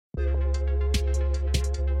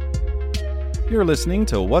You're listening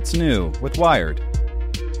to What's New with Wired.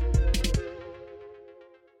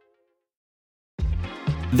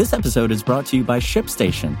 This episode is brought to you by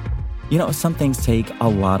ShipStation. You know, some things take a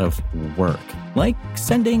lot of work, like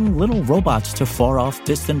sending little robots to far-off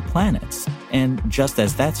distant planets. And just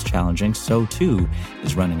as that's challenging, so too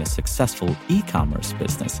is running a successful e-commerce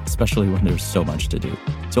business, especially when there's so much to do.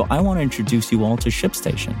 So I want to introduce you all to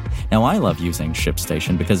ShipStation. Now, I love using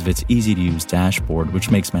ShipStation because of its easy-to-use dashboard,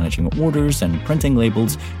 which makes managing orders and printing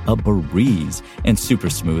labels a breeze and super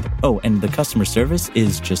smooth. Oh, and the customer service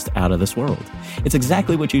is just out of this world. It's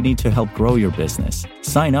exactly what you need to help grow your business.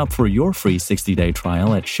 Sign up for your free 60-day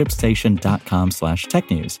trial at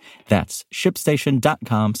shipstation.com/technews. That's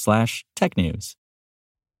shipstation.com/technews.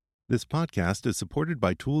 This podcast is supported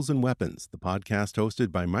by Tools and Weapons, the podcast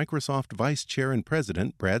hosted by Microsoft Vice Chair and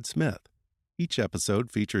President Brad Smith. Each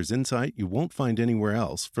episode features insight you won't find anywhere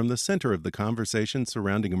else from the center of the conversation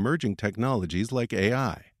surrounding emerging technologies like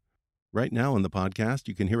AI. Right now on the podcast,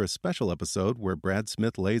 you can hear a special episode where Brad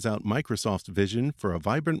Smith lays out Microsoft's vision for a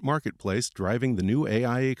vibrant marketplace driving the new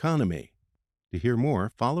AI economy. To hear more,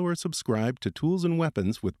 follow or subscribe to Tools and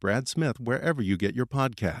Weapons with Brad Smith wherever you get your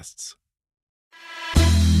podcasts.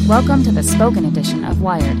 Welcome to the spoken edition of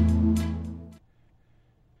Wired.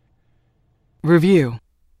 Review: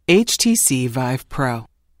 HTC Vive Pro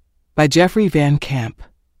by Jeffrey Van Camp.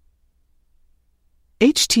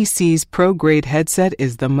 HTC's pro-grade headset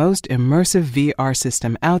is the most immersive VR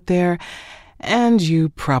system out there, and you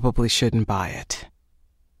probably shouldn't buy it.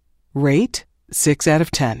 Rate: 6 out of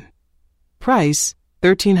 10. Price: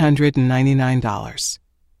 $1,399.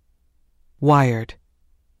 Wired: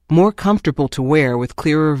 more comfortable to wear with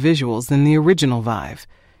clearer visuals than the original Vive.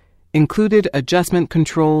 Included adjustment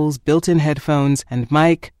controls, built-in headphones, and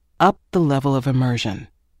mic, up the level of immersion.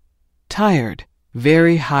 Tired: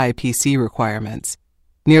 very high PC requirements.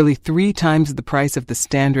 Nearly 3 times the price of the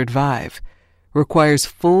standard Vive. Requires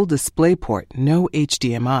full DisplayPort, no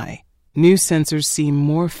HDMI. New sensors seem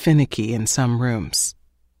more finicky in some rooms.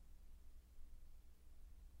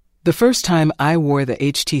 The first time I wore the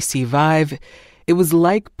HTC Vive, it was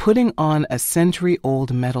like putting on a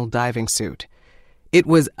century-old metal diving suit. It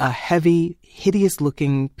was a heavy,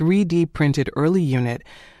 hideous-looking 3D printed early unit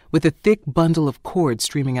with a thick bundle of cord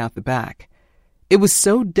streaming out the back. It was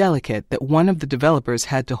so delicate that one of the developers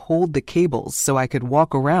had to hold the cables so I could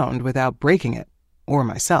walk around without breaking it, or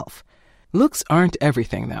myself. Looks aren't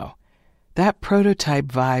everything, though. That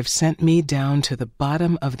prototype Vive sent me down to the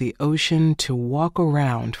bottom of the ocean to walk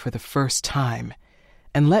around for the first time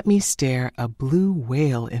and let me stare a blue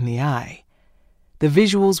whale in the eye. The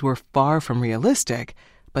visuals were far from realistic,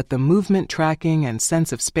 but the movement tracking and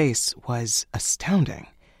sense of space was astounding.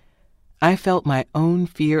 I felt my own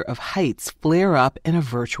fear of heights flare up in a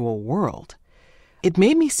virtual world. It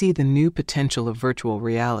made me see the new potential of virtual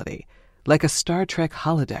reality, like a Star Trek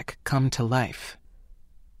holodeck come to life.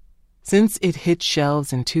 Since it hit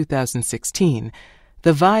shelves in 2016,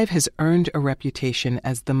 the Vive has earned a reputation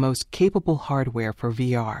as the most capable hardware for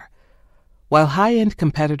VR. While high-end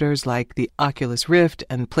competitors like the Oculus Rift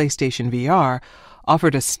and PlayStation VR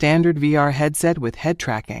offered a standard VR headset with head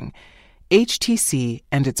tracking, HTC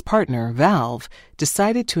and its partner, Valve,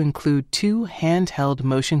 decided to include 2 handheld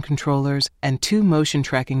motion controllers and 2 motion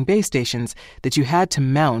tracking base stations that you had to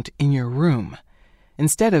mount in your room.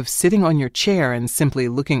 Instead of sitting on your chair and simply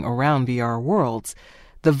looking around VR worlds,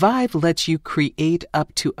 the Vive lets you create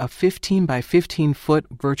up to a 15 by 15 foot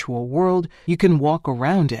virtual world you can walk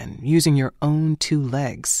around in using your own 2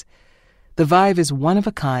 legs. The Vive is one of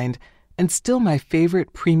a kind and still my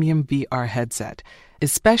favorite premium VR headset,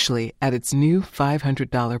 especially at its new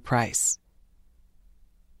 $500 price.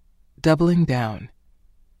 Doubling down.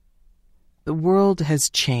 The world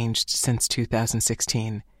has changed since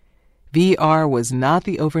 2016. VR was not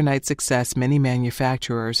the overnight success many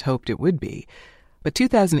manufacturers hoped it would be, but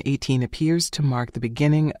 2018 appears to mark the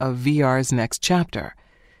beginning of VR's next chapter.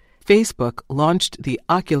 Facebook launched the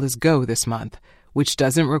Oculus Go this month, which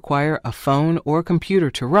doesn't require a phone or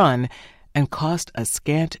computer to run and cost a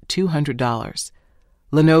scant $200.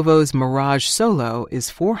 Lenovo's Mirage Solo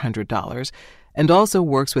is $400 and also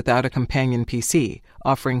works without a companion PC,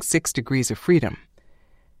 offering 6 degrees of freedom.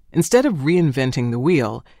 Instead of reinventing the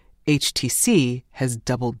wheel, HTC has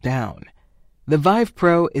doubled down. The Vive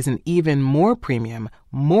Pro is an even more premium,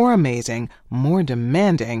 more amazing, more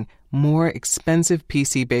demanding, more expensive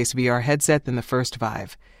PC-based VR headset than the first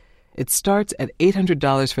Vive. It starts at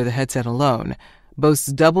 $800 for the headset alone,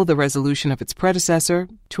 boasts double the resolution of its predecessor,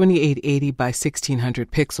 2880 by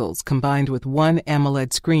 1600 pixels, combined with one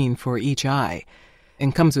AMOLED screen for each eye,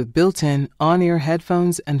 and comes with built-in on-ear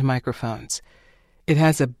headphones and microphones. It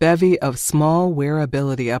has a bevy of small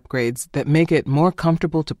wearability upgrades that make it more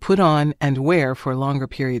comfortable to put on and wear for longer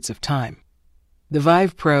periods of time. The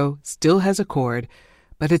Vive Pro still has a cord,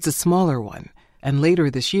 but it's a smaller one, and later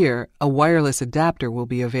this year, a wireless adapter will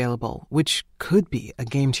be available, which could be a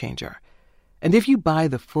game changer. And if you buy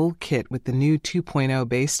the full kit with the new 2.0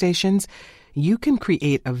 base stations, you can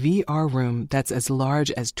create a VR room that's as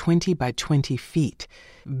large as 20 by 20 feet,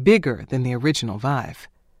 bigger than the original Vive.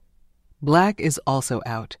 Black is also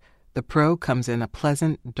out. The Pro comes in a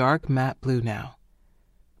pleasant, dark matte blue now.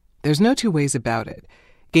 There's no two ways about it.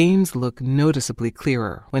 Games look noticeably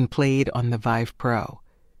clearer when played on the Vive Pro.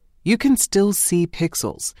 You can still see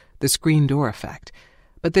pixels, the screen door effect,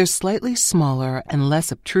 but they're slightly smaller and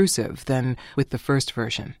less obtrusive than with the first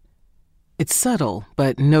version. It's subtle,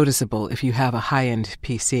 but noticeable if you have a high-end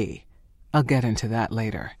PC. I'll get into that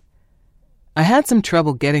later. I had some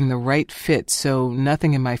trouble getting the right fit, so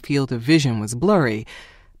nothing in my field of vision was blurry,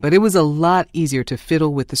 but it was a lot easier to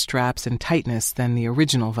fiddle with the straps and tightness than the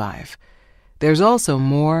original Vive. There's also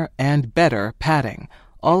more and better padding,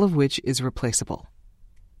 all of which is replaceable.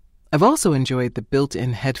 I've also enjoyed the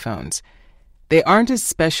built-in headphones. They aren't as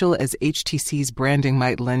special as HTC's branding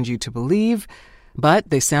might lend you to believe, but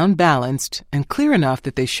they sound balanced and clear enough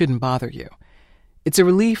that they shouldn't bother you. It's a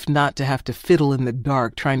relief not to have to fiddle in the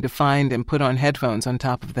dark trying to find and put on headphones on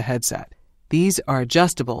top of the headset. These are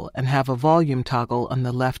adjustable and have a volume toggle on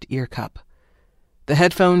the left ear cup. The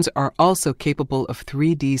headphones are also capable of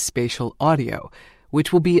 3D spatial audio,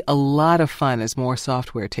 which will be a lot of fun as more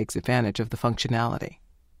software takes advantage of the functionality.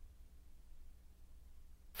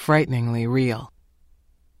 Frighteningly real.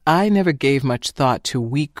 I never gave much thought to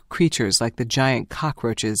weak creatures like the giant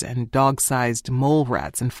cockroaches and dog-sized mole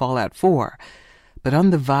rats in Fallout 4, but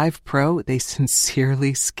on the Vive Pro, they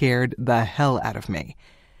sincerely scared the hell out of me.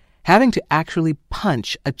 Having to actually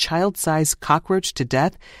punch a child-sized cockroach to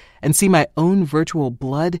death and see my own virtual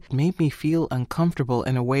blood made me feel uncomfortable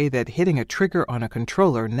in a way that hitting a trigger on a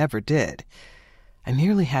controller never did. I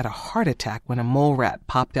nearly had a heart attack when a mole rat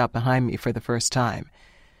popped out behind me for the first time.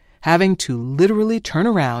 Having to literally turn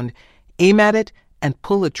around, aim at it, and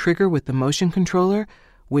pull a trigger with the motion controller,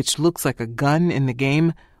 which looks like a gun in the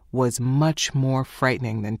game, was much more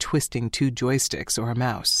frightening than twisting 2 joysticks or a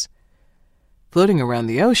mouse. Floating around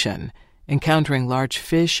the ocean, encountering large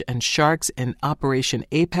fish and sharks in Operation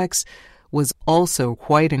Apex was also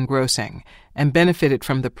quite engrossing and benefited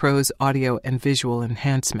from the Pro's audio and visual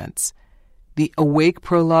enhancements. The Awake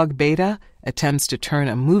Prologue Beta attempts to turn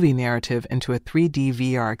a movie narrative into a 3D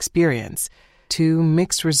VR experience, to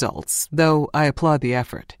mixed results, though I applaud the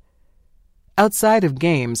effort. Outside of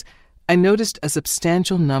games, I noticed a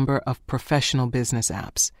substantial number of professional business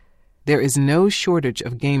apps. There is no shortage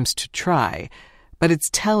of games to try, but it's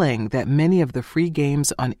telling that many of the free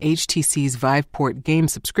games on HTC's Viveport game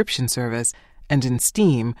subscription service and in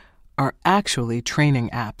Steam are actually training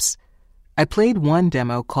apps. I played one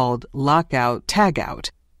demo called Lockout Tagout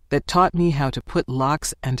that taught me how to put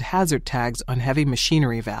locks and hazard tags on heavy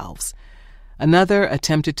machinery valves. Another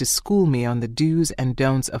attempted to school me on the do's and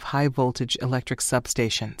don'ts of high-voltage electric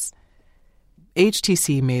substations.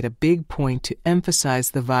 HTC made a big point to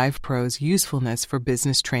emphasize the Vive Pro's usefulness for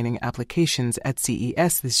business training applications at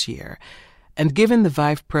CES this year, and given the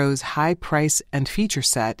Vive Pro's high price and feature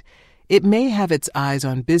set, it may have its eyes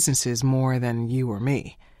on businesses more than you or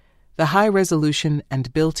me. The high resolution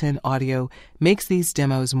and built-in audio makes these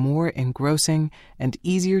demos more engrossing and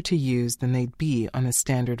easier to use than they'd be on a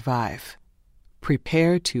standard Vive.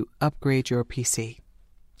 Prepare to upgrade your PC.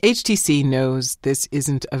 HTC knows this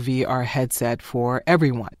isn't a VR headset for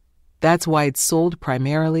everyone. That's why it's sold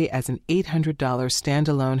primarily as an $800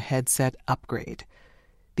 standalone headset upgrade.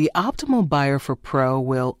 The optimal buyer for Pro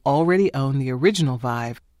will already own the original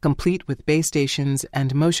Vive, complete with base stations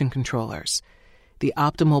and motion controllers. The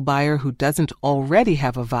optimal buyer who doesn't already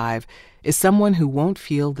have a Vive is someone who won't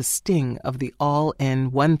feel the sting of the all-in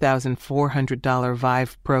 $1,400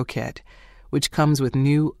 Vive Pro kit, which comes with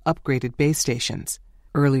new upgraded base stations.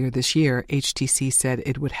 Earlier this year, HTC said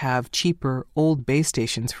it would have cheaper old base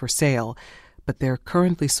stations for sale, but they're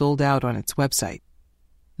currently sold out on its website.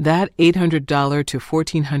 That $800 to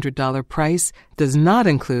 $1,400 price does not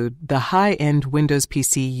include the high-end Windows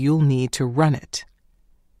PC you'll need to run it.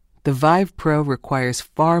 The Vive Pro requires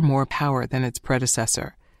far more power than its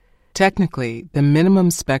predecessor. Technically, the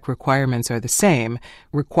minimum spec requirements are the same,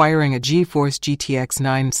 requiring a GeForce GTX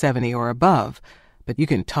 970 or above, but you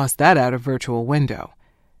can toss that out a virtual window.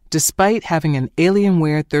 Despite having an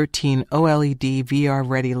Alienware 13 OLED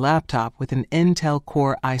VR-ready laptop with an Intel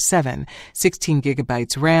Core i7,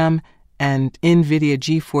 16GB RAM, and NVIDIA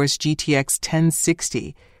GeForce GTX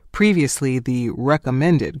 1060, previously the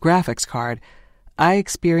recommended graphics card, I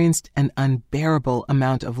experienced an unbearable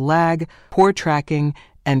amount of lag, poor tracking,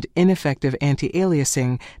 and ineffective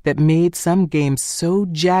anti-aliasing that made some games so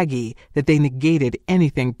jaggy that they negated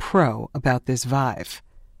anything pro about this Vive.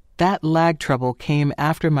 That lag trouble came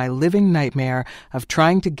after my living nightmare of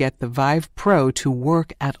trying to get the Vive Pro to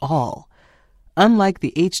work at all. Unlike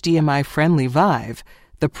the HDMI-friendly Vive,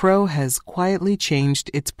 the Pro has quietly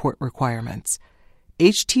changed its port requirements.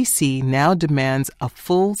 HTC now demands a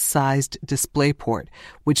full-sized DisplayPort,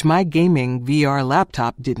 which my gaming VR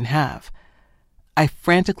laptop didn't have. I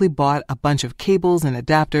frantically bought a bunch of cables and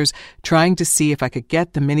adapters, trying to see if I could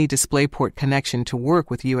get the mini DisplayPort connection to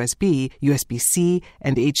work with USB, USB-C,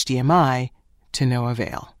 and HDMI, to no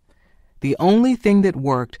avail. The only thing that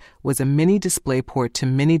worked was a mini DisplayPort to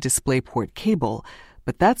mini DisplayPort cable,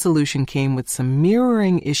 but that solution came with some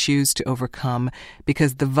mirroring issues to overcome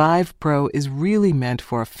because the Vive Pro is really meant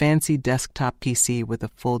for a fancy desktop PC with a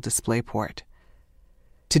full DisplayPort.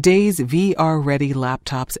 Today's VR-ready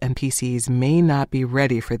laptops and PCs may not be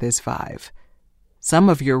ready for this Vive. Some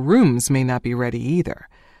of your rooms may not be ready either.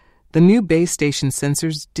 The new base station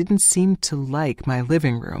sensors didn't seem to like my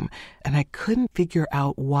living room, and I couldn't figure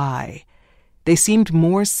out why. They seemed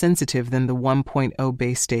more sensitive than the 1.0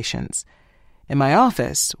 base stations. In my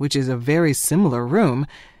office, which is a very similar room,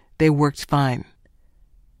 they worked fine.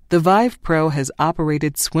 The Vive Pro has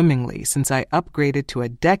operated swimmingly since I upgraded to a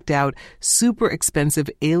decked-out, super expensive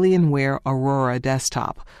Alienware Aurora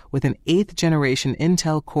desktop with an 8th generation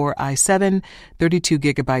Intel Core i7, 32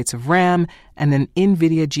 gigabytes of RAM, and an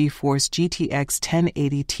NVIDIA GeForce GTX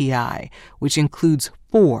 1080 Ti, which includes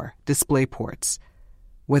 4 DisplayPorts.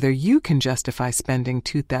 Whether you can justify spending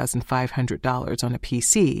 $2,500 on a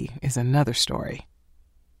PC is another story.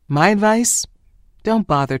 My advice? Don't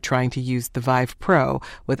bother trying to use the Vive Pro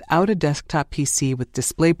without a desktop PC with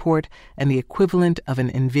DisplayPort and the equivalent of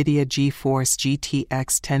an NVIDIA GeForce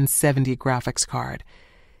GTX 1070 graphics card.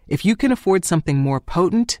 If you can afford something more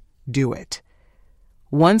potent, do it.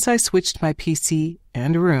 Once I switched my PC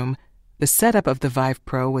and room, the setup of the Vive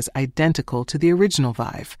Pro was identical to the original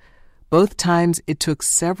Vive. Both times it took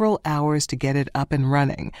several hours to get it up and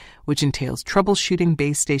running, which entails troubleshooting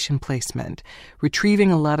base station placement,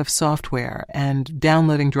 retrieving a lot of software, and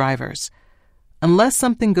downloading drivers. Unless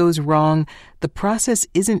something goes wrong, the process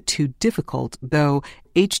isn't too difficult, though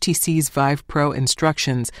HTC's Vive Pro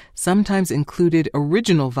instructions sometimes included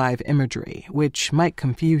original Vive imagery, which might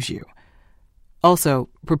confuse you. Also,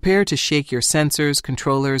 prepare to shake your sensors,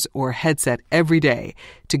 controllers, or headset every day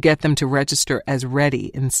to get them to register as ready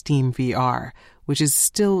in Steam VR, which is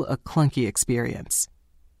still a clunky experience.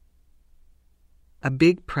 A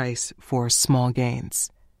big price for small gains.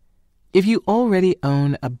 If you already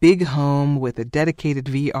own a big home with a dedicated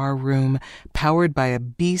VR room powered by a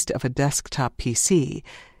beast of a desktop PC,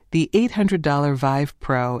 the $800 Vive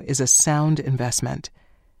Pro is a sound investment.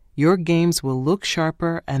 Your games will look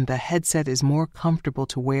sharper and the headset is more comfortable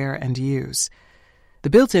to wear and use. The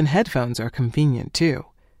built-in headphones are convenient too.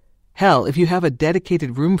 Hell, if you have a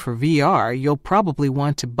dedicated room for VR, you'll probably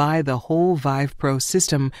want to buy the whole Vive Pro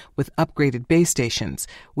system with upgraded base stations,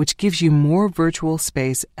 which gives you more virtual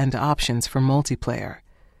space and options for multiplayer.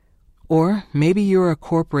 Or maybe you're a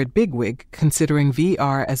corporate bigwig considering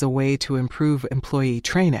VR as a way to improve employee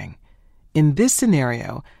training. In this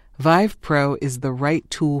scenario, Vive Pro is the right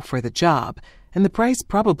tool for the job, and the price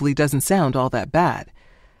probably doesn't sound all that bad.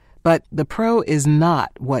 But the Pro is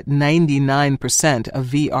not what 99% of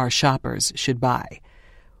VR shoppers should buy.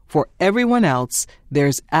 For everyone else,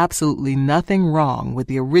 there's absolutely nothing wrong with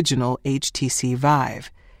the original HTC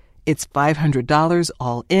Vive. It's $500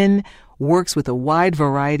 all in, works with a wide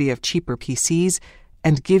variety of cheaper PCs,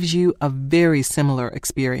 and gives you a very similar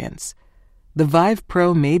experience. The Vive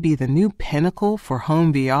Pro may be the new pinnacle for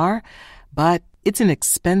home VR, but it's an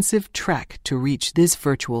expensive trek to reach this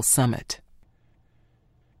virtual summit.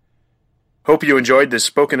 Hope you enjoyed this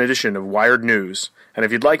spoken edition of Wired News, and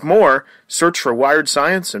if you'd like more, search for Wired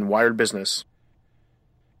Science and Wired Business.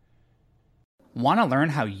 Want to learn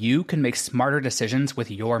how you can make smarter decisions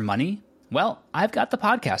with your money? Well, I've got the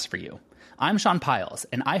podcast for you. I'm Sean Piles,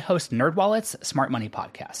 and I host NerdWallet's Smart Money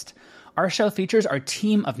Podcast. Our show features our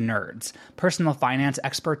team of nerds, personal finance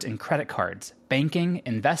experts in credit cards, banking,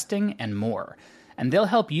 investing, and more. And they'll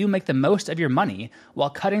help you make the most of your money while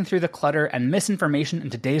cutting through the clutter and misinformation in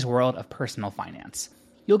today's world of personal finance.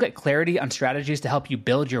 You'll get clarity on strategies to help you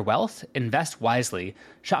build your wealth, invest wisely,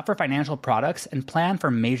 shop for financial products, and plan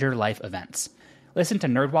for major life events. Listen to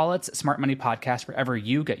NerdWallet's Smart Money Podcast wherever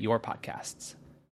you get your podcasts.